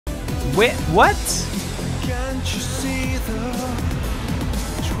Wait, what?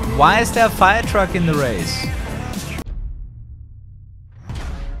 Why is there a fire truck in the race?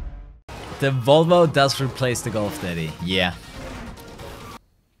 The Volvo does replace the Golf Daddy. Yeah.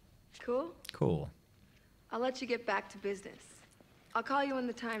 Cool? Cool. I'll let you get back to business. I'll call you when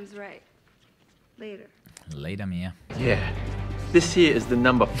the time's right. Later. Later, Mia. Yeah. This here is the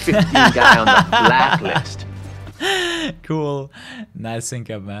number 15 guy on the blacklist. Cool. Nice sync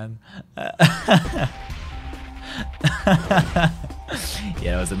up, man.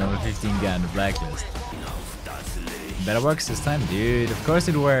 Yeah, it was the number 15 guy on the blacklist. Better works this time, dude. Of course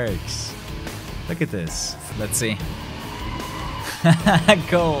it works. Look at this. Let's see.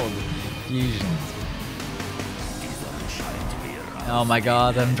 Gold. Fusion. Oh my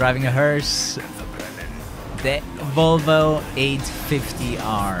god, I'm driving a hearse. The Volvo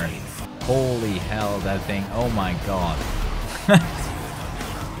 850R. Holy hell, that thing. Oh my god.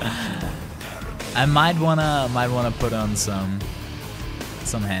 I might wanna put on some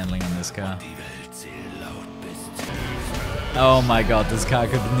handling on this car. Oh my god, this car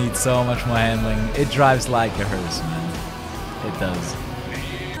could need so much more handling. It drives like a hearse, man. It does.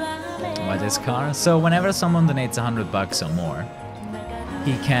 Why this car? So whenever someone donates $100 or more,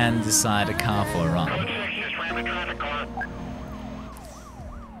 he can decide a car for a run.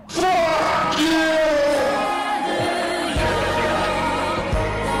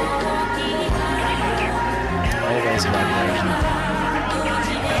 Always right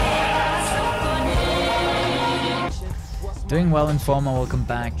version. Doing well, Informer, welcome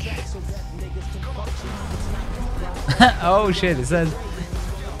back. Oh shit, it says...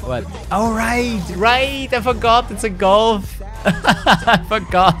 What? Oh right, right, I forgot, it's a Golf. I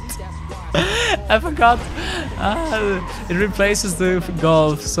forgot. I forgot. It replaces the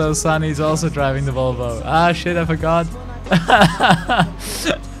Golf, so Sunny's also driving the Volvo. Ah shit, I forgot.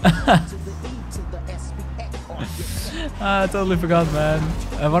 I totally forgot, man.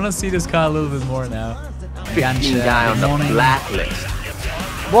 I want to see this car a little bit more now. 15 guy on the blacklist.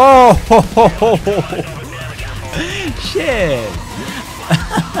 Whoa! Shit!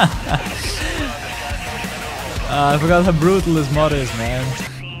 I forgot how brutal this mod is, man.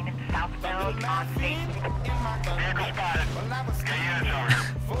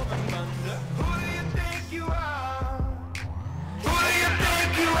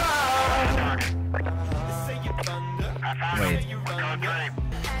 Wait.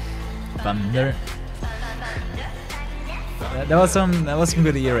 Thunder. That was some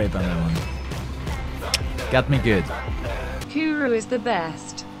good ear rape on that one. Got me good. Kuru is the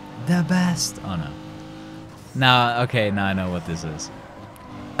best. The best. Oh no. Now, okay, now I know what this is.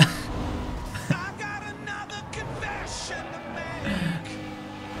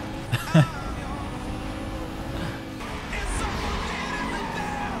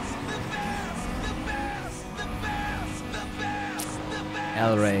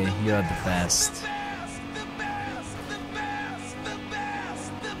 El Rey, you're the best.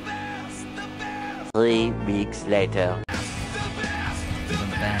 3 weeks later. You're the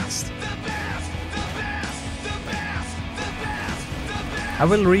best. I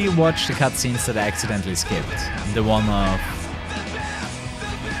will re-watch the cutscenes that I accidentally skipped. The one of...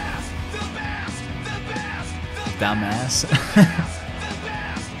 Dumbass.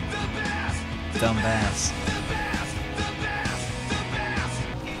 Dumbass.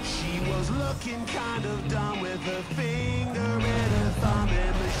 She was looking kind of dumb with her finger and her thumb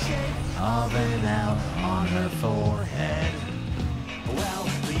in the shape of an L on her forehead. Well,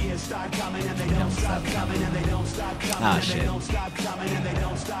 the years start coming and they don't stop coming and they don't stop coming. Ah, shit. They don't stop coming and they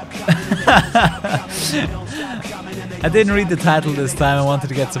don't stop coming and they don't stop coming and they don't stop coming and they I didn't read the title this time, I wanted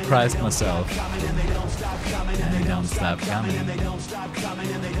to get surprised myself. and they don't stop coming And they don't stop coming. and they don't stop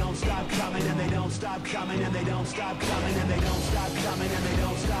coming and they don't stop coming and they don't stop coming and they don't stop coming and they don't stop coming and they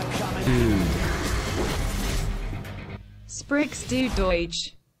don't stop coming. Dude, Sprichst du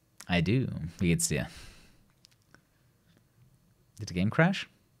Deutsch? I do. Wie geht's dir? Did the game crash?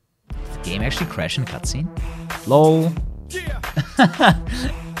 Did the game actually crash in cutscene? LOL.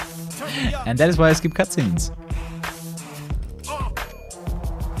 And that is why I skip cutscenes.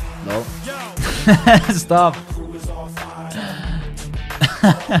 LOL. Stop.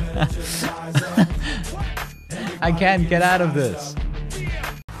 I can't get out of this.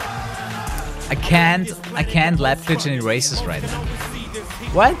 I can't lap glitch any races right now.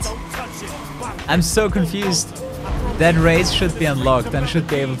 What? I'm so confused. That race should be unlocked and I should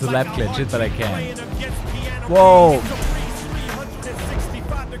be able to lap glitch it, but I can't. Whoa!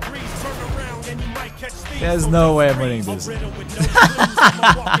 There's no way I'm winning this. Okay.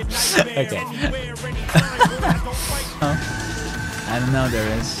 I don't know, there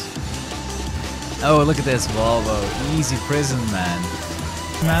is. Oh, look at this Volvo. Easy prison, man.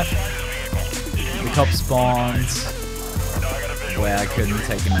 Map. The cop spawns where I couldn't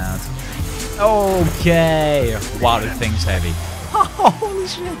take him out. Okay. Wow, the thing's heavy. Holy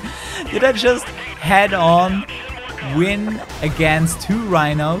shit. Did I just head on win against 2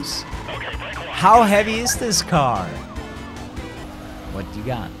 rhinos? How heavy is this car? What you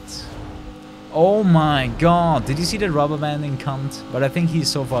got? Oh my god. Did you see that rubber banding cunt? But I think he's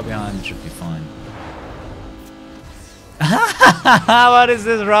so far behind, it should be fine. What is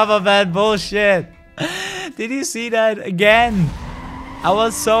this rubber band bullshit? Did you see that again? I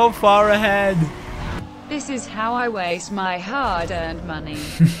was so far ahead. This is how I waste my hard-earned money.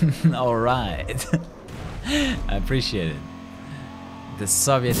 Alright. I appreciate it. The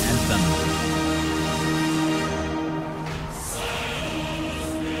Soviet anthem.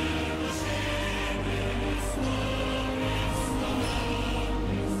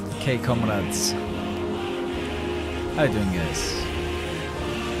 Okay, comrades. How are you doing, guys?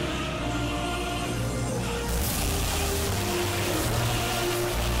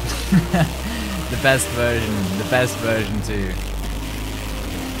 The best version too.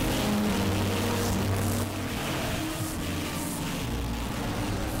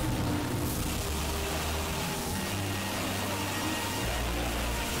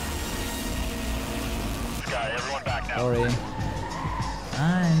 Sorry. I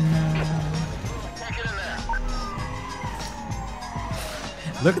know.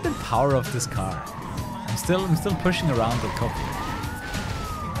 Look at the power of this car. I'm still pushing around the couple.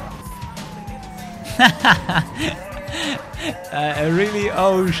 I really,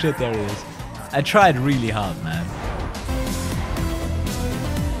 oh shit, there it is. I tried really hard, man.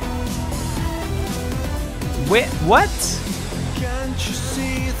 Wait, what?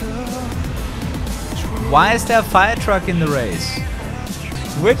 Why is there a fire truck in the race?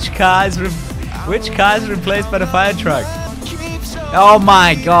 Which car is replaced by the fire truck? Oh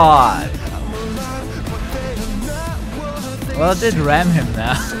my god! Well, I did ram him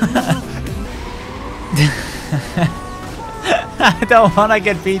now. I don't wanna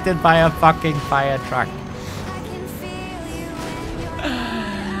get beaten by a fucking fire truck.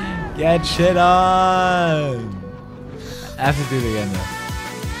 Get shit on! I have to do it again though.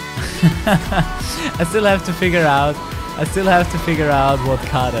 I still have to figure out what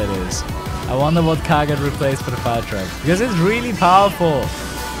car that is. I wonder what car got replaced for the fire truck. Because it's really powerful.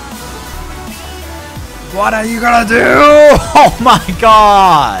 What are you gonna do? Oh my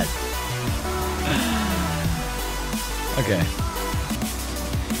god! Okay.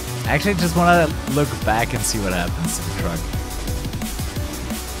 I actually just wanna look back and see what happens to the truck.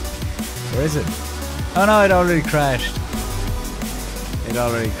 Where is it? Oh no, it already crashed. It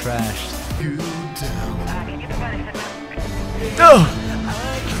already crashed.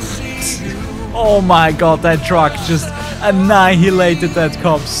 Oh my god, that truck just annihilated that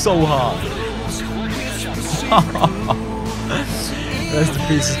cop so hard. Rest in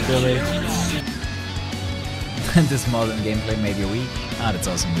pieces, Billy. This modern gameplay maybe a week. Ah, that's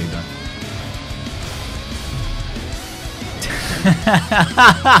awesome, Reba.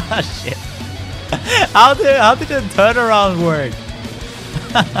 Shit. How did the turnaround work?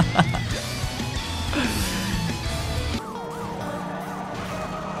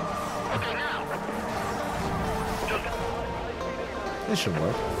 This should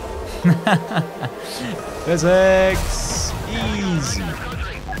work. Physics! Easy.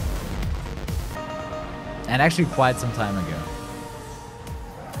 And actually quite some time ago.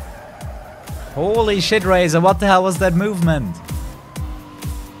 Holy shit, Razor, what the hell was that movement?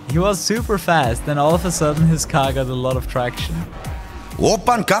 He was super fast, then all of a sudden his car got a lot of traction.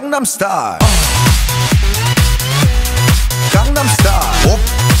 Oppan Gangnam Style. Gangnam Style.